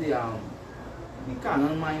scripture that say the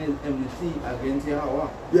carnal mind is enmity against Yahweh.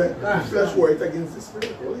 Yeah, the flesh war against the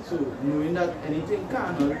spirit. So knowing that anything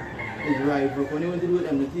carnal his rival. When he went to do with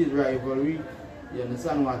enmity, his rivalry, you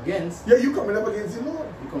understand what against? Yeah, you coming up against the Lord.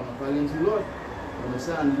 You come up against the Lord. You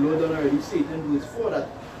understand? The Lord done already Satan do his for that.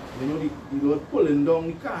 You know, the Lord pulling down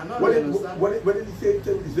the cannon. What did he say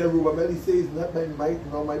to Zerubbabel? He says, not by might,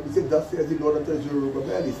 nor might. He said, thus says the Lord unto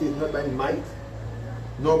Zerubbabel. He says, not by might,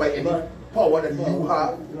 nor by any power that you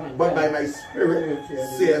have, but by my spirit,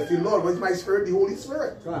 says the Lord. What is my spirit? The Holy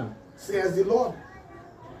Spirit. Says the Lord.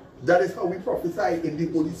 That is how we prophesy in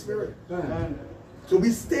the Holy Spirit. So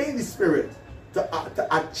we stay in the Spirit to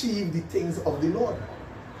achieve the things of the Lord.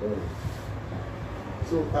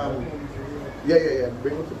 So, yeah.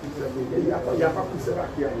 Bring up the piece of it. You have a piece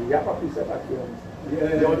back here.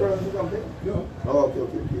 Yeah. You want to run something? No. Oh,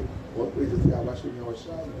 okay. All praises to Yahweh Shem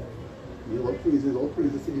Yahushua. All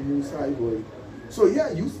praises to the Most High, boy. So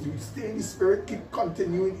yeah, you stay in the Spirit, keep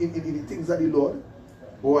continuing in the things of the Lord.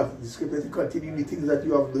 Or the scriptures continue in the things that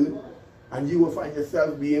you have learned, and you will find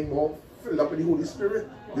yourself being more filled up with the Holy Spirit.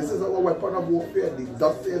 This is our weapon of warfare.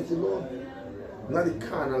 Thus says the Lord. Not the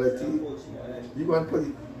carnality. You go and put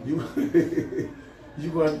it, you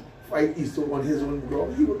go and fight Esau on his own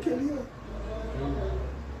ground, he will kill you.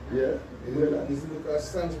 Yeah. This is because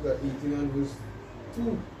Psalms 18 and verse 2.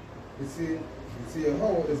 You see,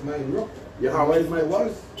 Yahweh is my rock. Yahweh is my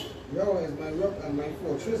what? Yahweh is my rock and my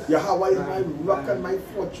fortress. Yahweh is my rock and my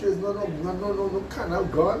fortress. No carnal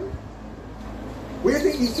gun. Where do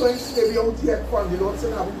you think Esau and slavery out here from? The Lord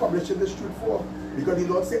said, I'm publishing this truth for. Because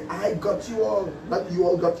the Lord said, I got you all. Not you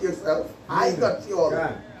all got yourself. I got you all.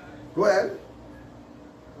 Yeah. Go ahead.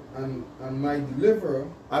 And my deliverer.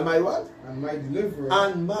 And my what? And my deliverer.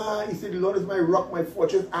 And my, he said, the Lord is my rock, my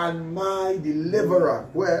fortress, and my deliverer.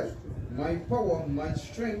 Well, my power, my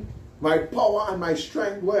strength. My power and my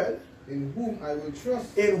strength, well, in whom I will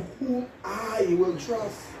trust. In whom I will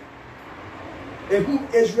trust. In whom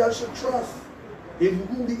Israel should trust. In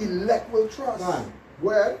whom the elect will trust. Man.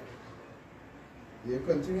 Well, you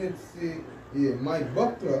continue to say, yeah, my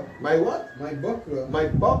buckler. My what? My buckler. My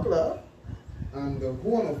buckler. And the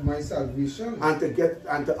horn of my salvation. And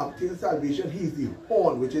to obtain salvation, he's the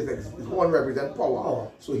horn, which is the horn represents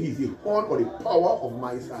power. So he's the horn or the power of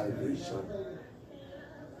my salvation.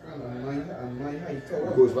 And my high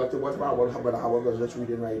tower. It goes back to what Brother Howard was just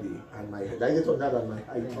reading right there. And my head. I get on that and my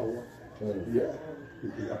high tower. Yeah.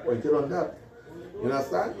 He appointed on that. You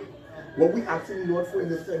understand? What we asking the Lord for in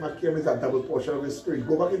this time of came is a double portion of his spirit.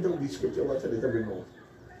 Go back into the scripture, what said it every note.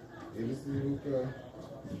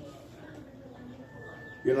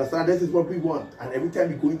 You understand? This is what we want. And every time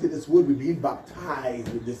we go into this word, we're being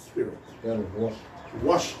baptized with this spirit.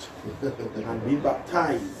 Washed. And being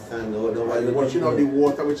baptized. And the washing of the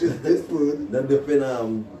water, which is this word. Then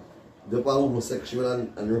the homosexual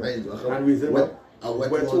and right. And we say, wet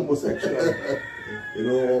homosexual. You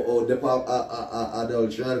know, or the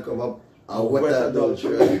adultery come up. A wet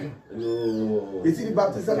adultery. No. You see, the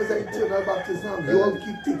baptism is an eternal baptism. You all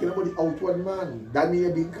keep thinking about the outward man. That means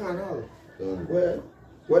you're being carnal.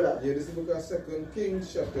 Well, yeah, this is because 2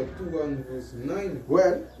 Kings chapter 2 and verse 9.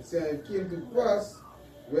 Well, it says, it came to pass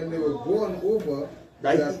when they were gone over.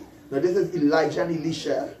 Now this is Elijah and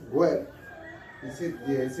Elisha. Well, he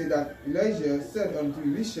said that Elijah said unto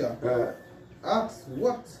Elisha, ask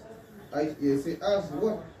what I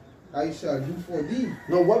shall do for thee.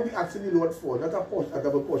 Now, what we asking the Lord for, not a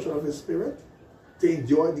double portion of his spirit, to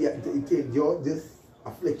endure this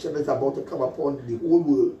affliction that's about to come upon the whole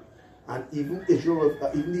world. And even Israel,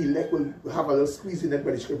 even the elect will have a little squeeze in it,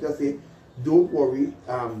 but the scripture say, don't worry,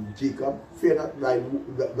 Jacob, fear not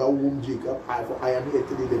thou womb Jacob, for I am here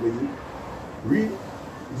to deliver you.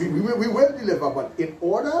 We will deliver, but in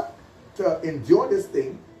order to endure this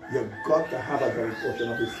thing, you've got to have a double portion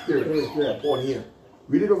of his spirit upon you.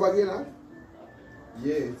 Read it over again, huh?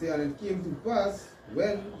 Yeah, and it came to pass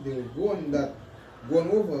when they were gone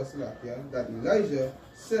over that Elijah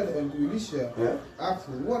said unto Elisha, ask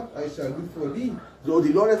what I shall do for thee. So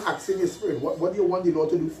the Lord is asking his spirit, what do you want the Lord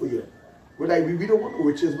to do for you? We don't want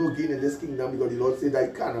riches, no gain in this kingdom, because the Lord said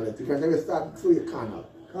that carnal. If you can never start, so you're carnal.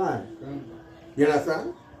 You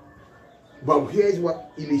understand? But here's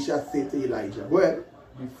what Elisha said to Elijah. Well,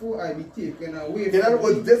 before I be taken away. In other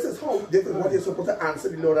words, this is what you're supposed to answer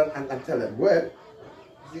the Lord and tell him. Well,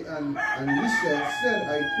 and Elisha said,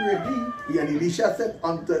 I pray thee. And Elisha said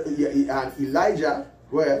unto Elijah,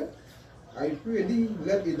 well, I pray thee,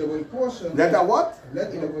 let a double portion. Let a what?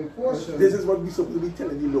 Let a double portion. This is what we're supposed to be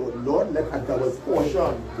telling the Lord. Lord, let a double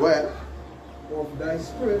portion. Well, of thy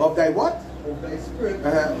spirit. Of thy what? Of thy spirit.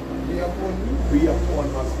 Be upon me. Be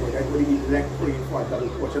upon us, Lord. That's what he elect praying for a double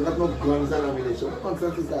portion. Not no guns and ammunition. What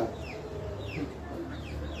nonsense is that?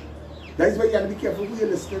 That is why you have to be careful who you're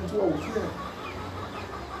listening to out here.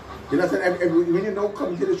 You know what I'm saying? When you now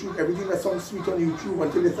come to the truth, everything that sounds sweet on you true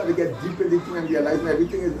until you start to get deep in the thing and realize that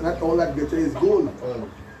everything is not all that glitter is gold.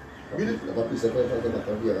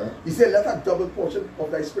 He said, let a double portion of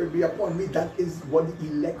thy spirit be upon me. That is what the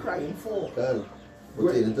elect crying for. You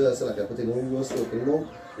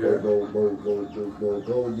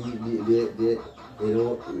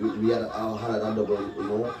know, we had a double, you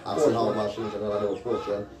know, asking how much and a double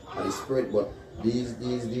portion of the spirit, but these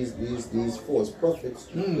false prophets,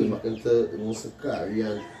 they make into Musakari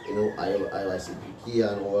and you know IYCPK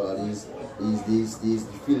and all of these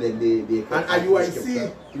feel like they and IUIC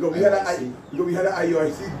because we had an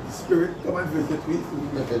IUIC spirit come and visit me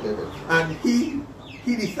and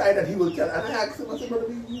he decided that he will tell, and I asked him, I said,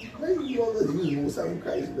 brother, you always use Musa in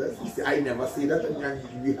Christ. He said, I never say that,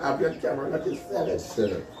 and we have your camera that is said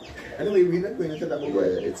it. Anyway, we're not going into that.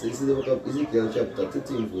 It's in the book of Ezekiel chapter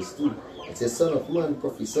 13 verse 2. It says, Son of man,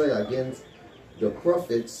 prophesy against the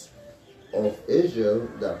prophets of Israel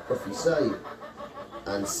that prophesy.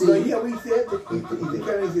 And see. So here we said,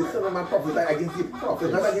 Ezekiel is the son of man prophesy against the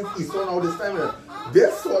prophets, not against his son all this time.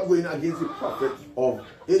 There's sword going against the prophets of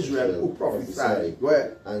Israel who prophesy.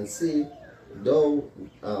 And say, thou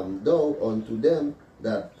unto them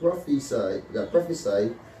that prophesy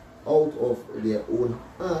out of their own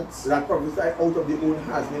hearts. That prophesy out of their own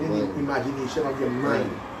hearts, meaning the imagination of your mind.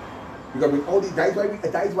 Because with all the,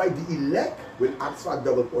 that is why the elect will ask for a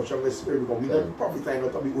double portion of the spirit, because we don't prophesy out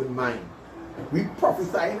of our own mind. We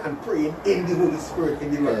prophesying and praying in the Holy Spirit,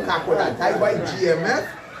 in the Rakakodah. That is why GMF,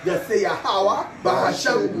 they say Yahweh,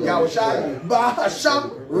 Bahasham, Yahushai,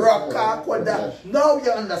 Bahasham, Rakakodash. Now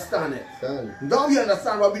you understand it. Now you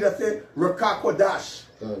understand why we just say Rakakodash.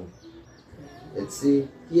 It say,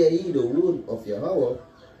 hear ye the word of Yahweh.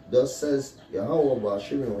 Thus says Yahweh,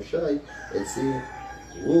 Bahasham, Yahushai. It say,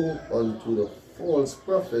 woe unto the false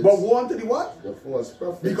prophets. But woe unto the what? The false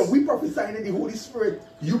prophets. Because we prophesying in the Holy Spirit.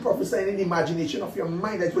 You prophesying in the imagination of your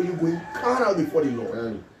mind. That's why you're going carnal before the Lord.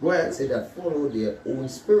 And go ahead. Say that follow their own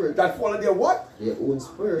spirit. That follow their what? Their own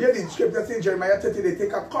spirit. Yeah, the scripture says Jeremiah 30, they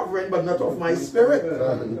take a covering but not of my spirit.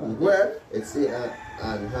 Go ahead. It say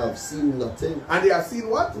and have seen nothing. And they have seen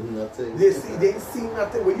what? Nothing. They see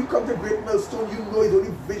nothing. When you come to Great Millstone, you know it's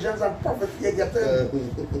only visions and prophecy you get in.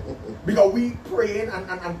 Because we praying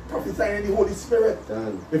and prophesying in the Holy Spirit.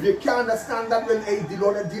 If you can't understand that, when the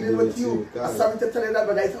Lord is dealing with you, I'm sorry to tell you that,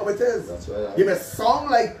 but that's how it is. That's right. You may sound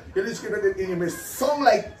like you may sound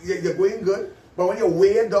like you're going good, but when you're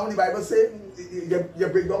way down, the Bible says you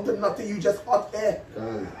break down to nothing. You just hot air.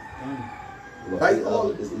 That's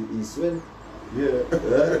all. He swim. Yeah.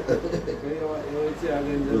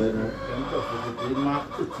 Mark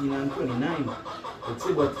 13 and 29. It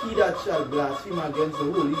says, but he that shall blaspheme against the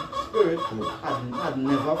Holy Spirit had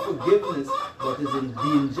never forgiveness, but is in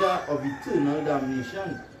danger of eternal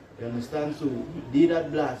damnation. You understand? So they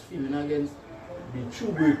that blaspheming against the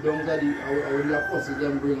true breakdowns that the apostles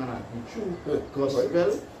them bring on the true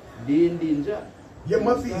gospel, they in danger. You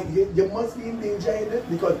must be in danger in it,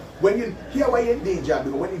 because when you hear why you're in danger,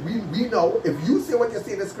 because when we know if you say what you're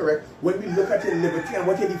saying is correct, when we look at your liberty and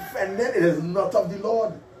what you're defending, it is not of the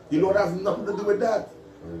Lord. The Lord has nothing to do with that.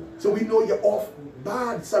 So we know you're off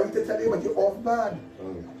bad. Sorry to tell you, but you're off bad.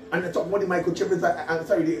 And they talk about the microchip is not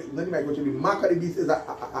the microchip, the mark of the beast is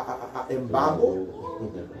a embargo.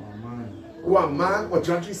 Who a man, or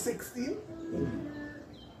John 3:16.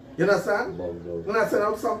 You understand? When I send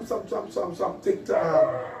out some take to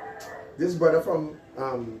this brother from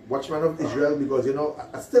Watchman of Israel, because you know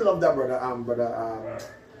I still love that brother.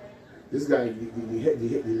 This guy,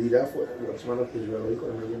 the leader for Watchman of Israel, you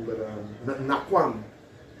can't remember, but Nakwam.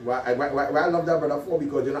 Why I love that brother for,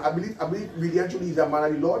 because you know I believe really and truly he's a man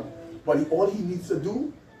of the Lord, but all he needs to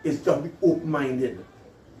do is just be open-minded.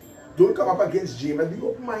 Don't come up against James, be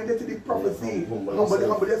open-minded to the prophecy.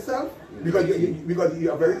 Humble yourself. Because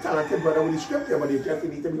you're a very talented brother with the scripture, but you just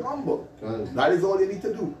need to be humble. That is all you need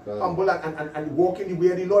to do. Humble and walk in the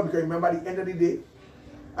way of the Lord. Because remember, at the end of the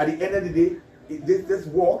day, this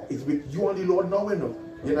walk is with you and the Lord now. You know,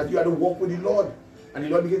 you have to walk with the Lord. And the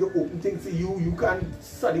Lord begins to open things to you. You can't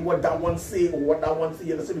study what that one say or what that one say.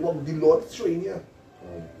 You understand what the Lord is showing you.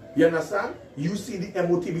 You understand? You see the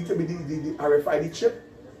MOTB to be the RFID chip.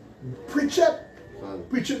 Preach it.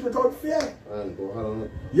 Preach it without fear. Go hard on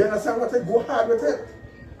it. You understand what I say? Go hard with it.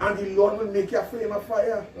 And the Lord will make you a flame of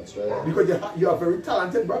fire. That's right. Because you're a very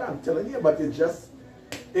talented brother, I'm telling you, but it's just,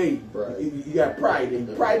 hey, pride.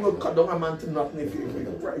 And pride will cut down a man to nothing if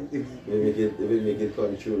you pride. If we make it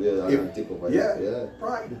control and take over. Yeah,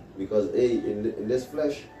 pride. Because hey, in this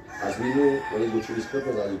flesh, as we know, when you go through the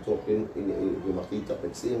scriptures, as you're talking in the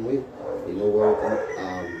topic same way, you know what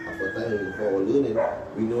for time, for our learning,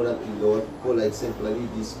 we know that the Lord put like simply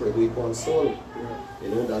the spirit we upon soul. You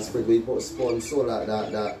know, that spirit we upon soul,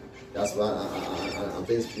 that's why I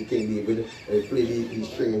think King David play the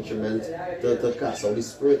string instrument to cast out the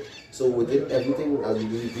spirit. So within everything, as we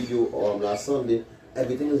do the video last Sunday,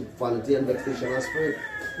 everything is vanity and vexation and spirit.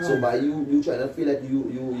 So by you trying to feel like you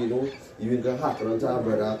know you ain't gonna happen onto our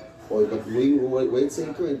brother, or but when it's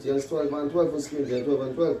in Corinthians 12 and 12, 1 Corinthians 12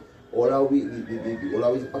 and 12, all our we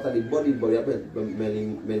part of the body have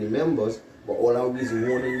many members. But all our reason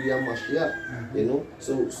one in the Mashiach, you know.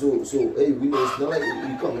 So hey, we know it's not like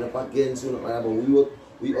we coming up against you, but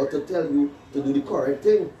we ought to tell you to do the correct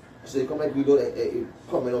thing. So you come like we don't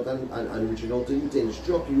coming out and reaching out to you to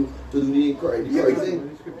instruct you to do the correct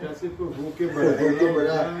thing.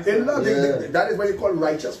 In love, that is what you call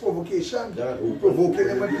righteous provocation. Provoking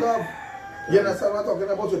them with love. You understand what I'm talking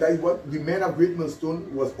about? So that is what the men of Great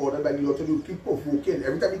Millstone was ordered by the Lord to do. Keep provoking.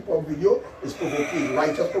 Every time we put video, it's provoking.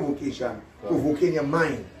 Righteous provocation. Provoking your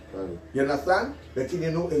mind. You understand? Letting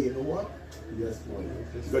you know, hey, you know what? Yes,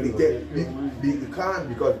 because you can't,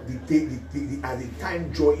 because as the time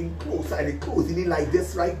drawing closer and it's closing in like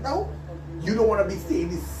this right now, you don't want to be saying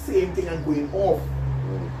the same thing and going off.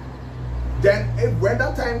 Then when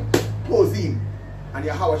that time closing and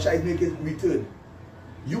your Hawashai is making return,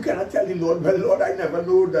 you cannot tell the Lord, well, Lord, I never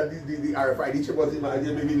know that the RFID chip was in my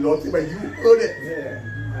idea, maybe Lord, but you heard it.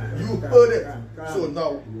 Yeah. You heard it. So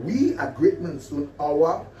now, we at Great Millstone,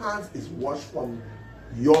 our hands is washed from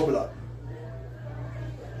your blood.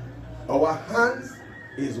 Our hands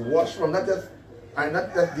is washed from not just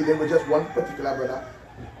dealing with just one particular brother.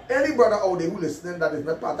 Any brother out there who listening that is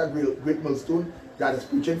not part of Great Millstone, that is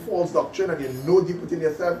preaching false doctrine, and you know deep within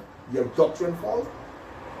yourself, your doctrine false.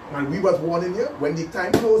 And we was warning you, when the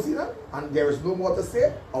time closes, you know, and there is no more to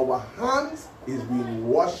say, our hands is being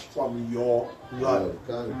washed from your blood.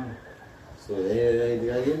 So,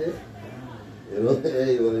 anything I did there? You know,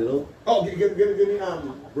 you know? Oh, give me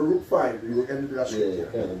Baruch 5. You will end that scripture.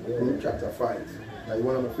 Yeah, Baruch chapter 5. That's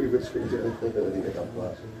one of my favorite scriptures.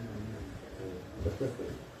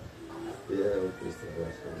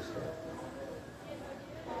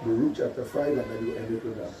 Baruch chapter 5, and then you end it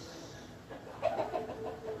with that.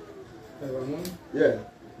 Yeah.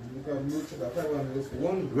 Because Luke chapter 5 and verse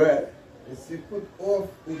 1. Right. It says, put off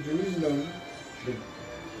in Jerusalem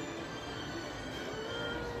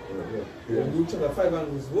Luke chapter 5 and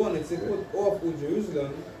verse 1, it says, put off in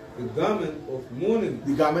Jerusalem the garment of mourning.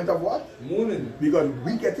 The garment of what? Mourning. Because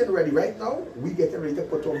we getting ready right now, we getting ready to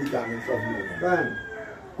put on the garments of mourning. Right.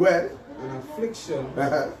 Go ahead. An affliction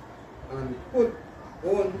and put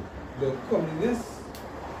on the comeliness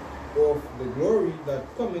of the glory that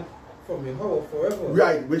cometh from Yahweh forever.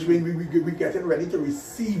 Right, which means we getting ready to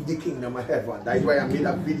receive the kingdom of heaven. That is why I made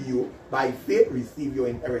a video, by faith receive your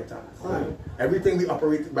inheritance. Right. Everything we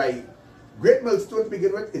operate by Great Millstone to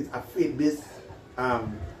begin with, it's a faith-based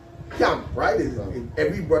camp, right?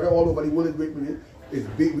 Every brother all over the world is Great Millstone. Is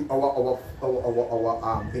big. Our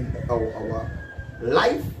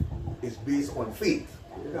life is based on faith.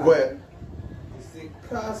 Yeah. Where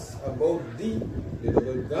cast about thee the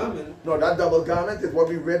double garment. No, that double garment is what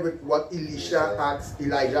we read with what Elisha asked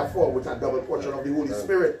Elijah for, with a double portion of the Holy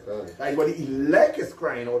Spirit. That is what the elect is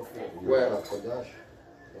crying out for. Well,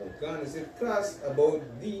 God is cast about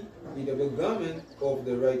thee the double garment of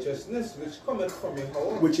the righteousness which cometh from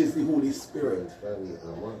Yahweh, which is the Holy Spirit.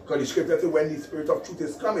 Because the scripture says when the Spirit of truth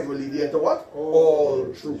is come, it will lead you into what?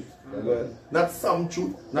 All truth. Not some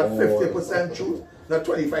truth, not 50% truth, not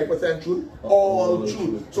 25% truth, all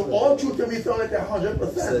truth. So all truth can be thrown like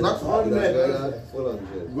 100%, not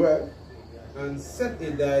 100%. Well, and set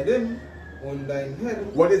a diadem on thine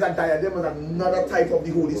head. What is a diadem? Is another type of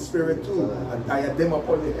the Holy Spirit too. A diadem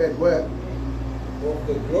upon the head. Where? Of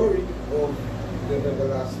the glory of the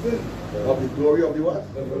everlasting. Of the glory of the what?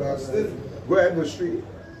 Everlasting. Where? Verse 3.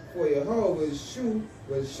 For Yahweh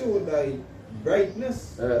will show thy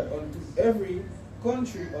brightness unto every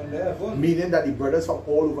country under heaven. Meaning that the brothers from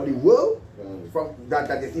all over the world, from that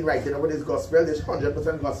they see right over this gospel, this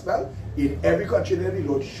 100% gospel, in every country there, the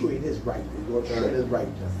Lord showing his brightness, the Lord showing his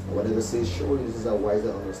brightness. Whatever says showing, this is a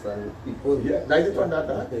wiser understanding people. Yeah, that is on that.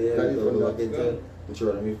 That is on that.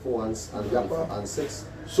 Deuteronomy 4 and 6.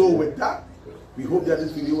 So with that, we hope that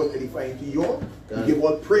this video was edifying to you all. We give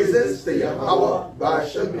all praises to Yahweh,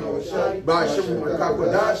 Ba'ashem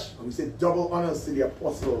Kakodash, and we say double honors to the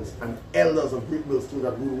apostles and elders of Great Millstone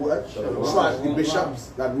that rule well, / the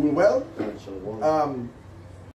bishops that rule well.